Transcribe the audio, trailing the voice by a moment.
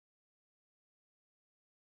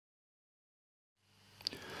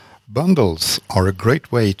Bundles are a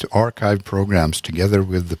great way to archive programs together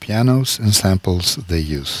with the pianos and samples they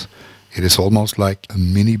use. It is almost like a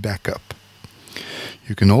mini backup.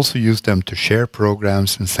 You can also use them to share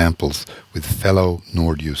programs and samples with fellow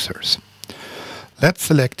Nord users. Let's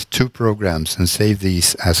select two programs and save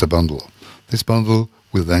these as a bundle. This bundle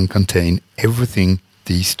will then contain everything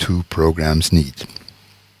these two programs need.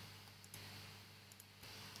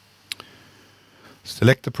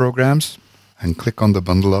 Select the programs and click on the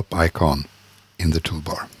Bundle Up icon in the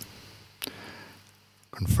toolbar.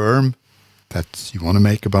 Confirm that you want to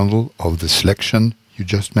make a bundle of the selection you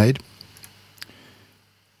just made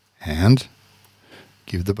and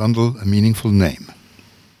give the bundle a meaningful name.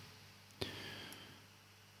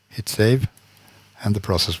 Hit save and the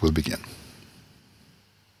process will begin.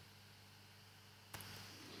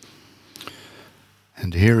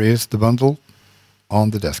 And here is the bundle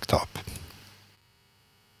on the desktop.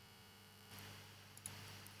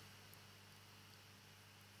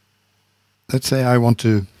 Let's say I want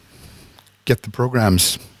to get the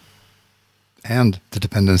programs and the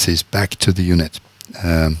dependencies back to the unit.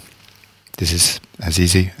 This is as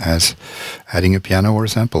easy as adding a piano or a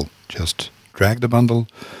sample. Just drag the bundle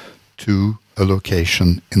to a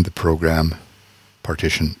location in the program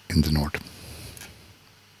partition in the Nord.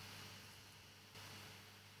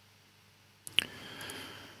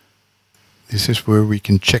 This is where we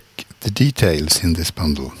can check the details in this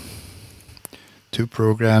bundle. Two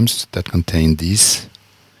programs that contain these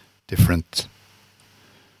different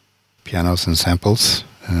pianos and samples.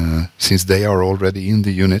 Since they are already in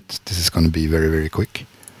the unit, this is going to be very, very quick.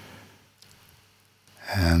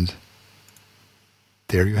 And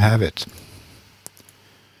there you have it.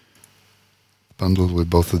 The bundle with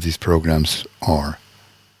both of these programs are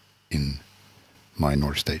in my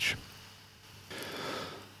Nord stage.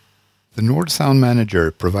 The Nord Sound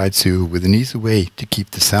Manager provides you with an easy way to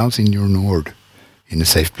keep the sounds in your Nord in a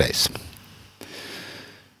safe place.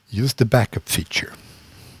 Use the backup feature.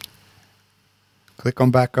 Click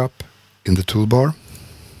on backup in the toolbar,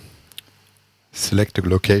 select a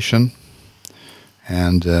location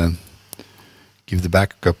and give the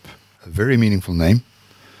backup a very meaningful name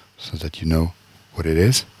so that you know what it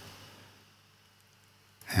is,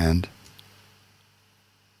 and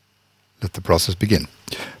let the process begin.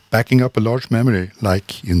 Backing up a large memory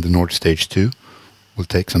like in the Nord Stage 2 will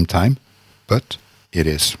take some time, but it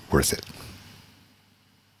is worth it.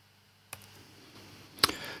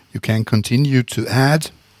 You can continue to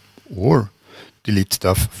add or delete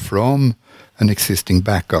stuff from an existing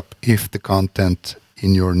backup if the content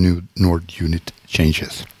in your new Nord unit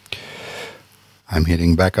changes. I'm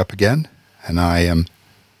hitting backup again, and I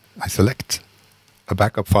select a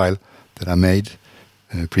backup file that I made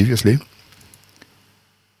previously,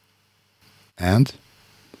 and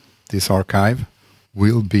this archive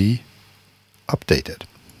will be updated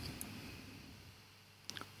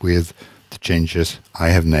with the changes I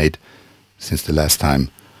have made since the last time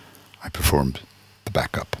I performed the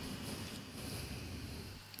backup.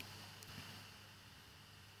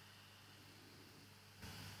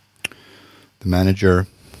 The manager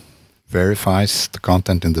verifies the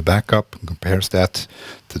content in the backup and compares that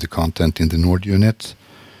to the content in the Nord unit,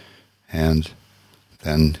 and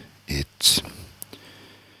then it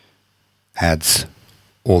adds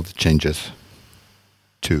all the changes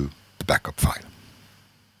to the backup file.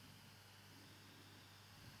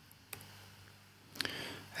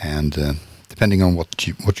 And depending on what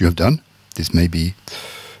you have done, this may be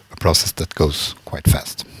a process that goes quite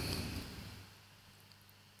fast.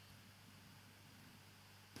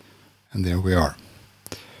 And there we are,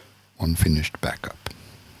 one finished backup.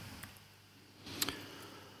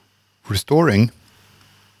 Restoring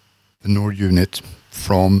the Nord unit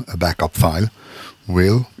from a backup file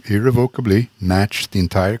will irrevocably match the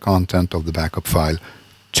entire content of the backup file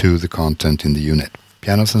to the content in the unit.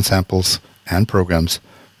 Pianos and samples and programs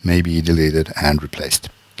may be deleted and replaced.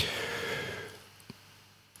 You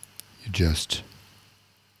just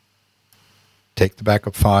take the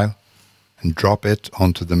backup file and drop it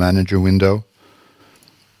onto the manager window,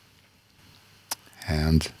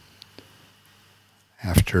 and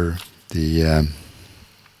after the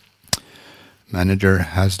manager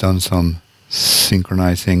has done some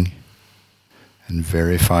synchronizing and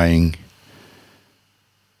verifying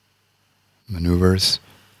maneuvers,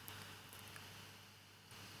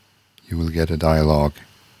 you will get a dialog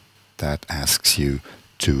that asks you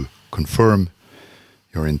to confirm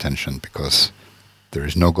your intention, because there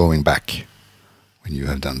is no going back when you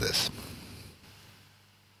have done this.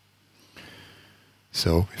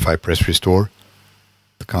 So if I press restore,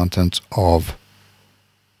 the content of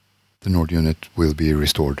the Nord unit will be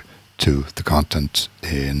restored to the content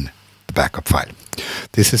in the backup file.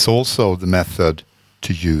 This is also the method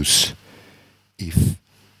to use if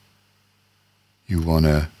you want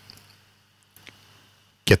to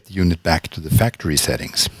get the unit back to the factory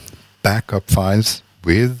settings. Backup files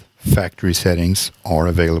with factory settings are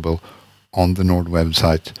available on the Nord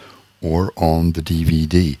website or on the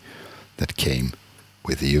DVD that came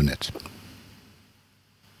with the unit.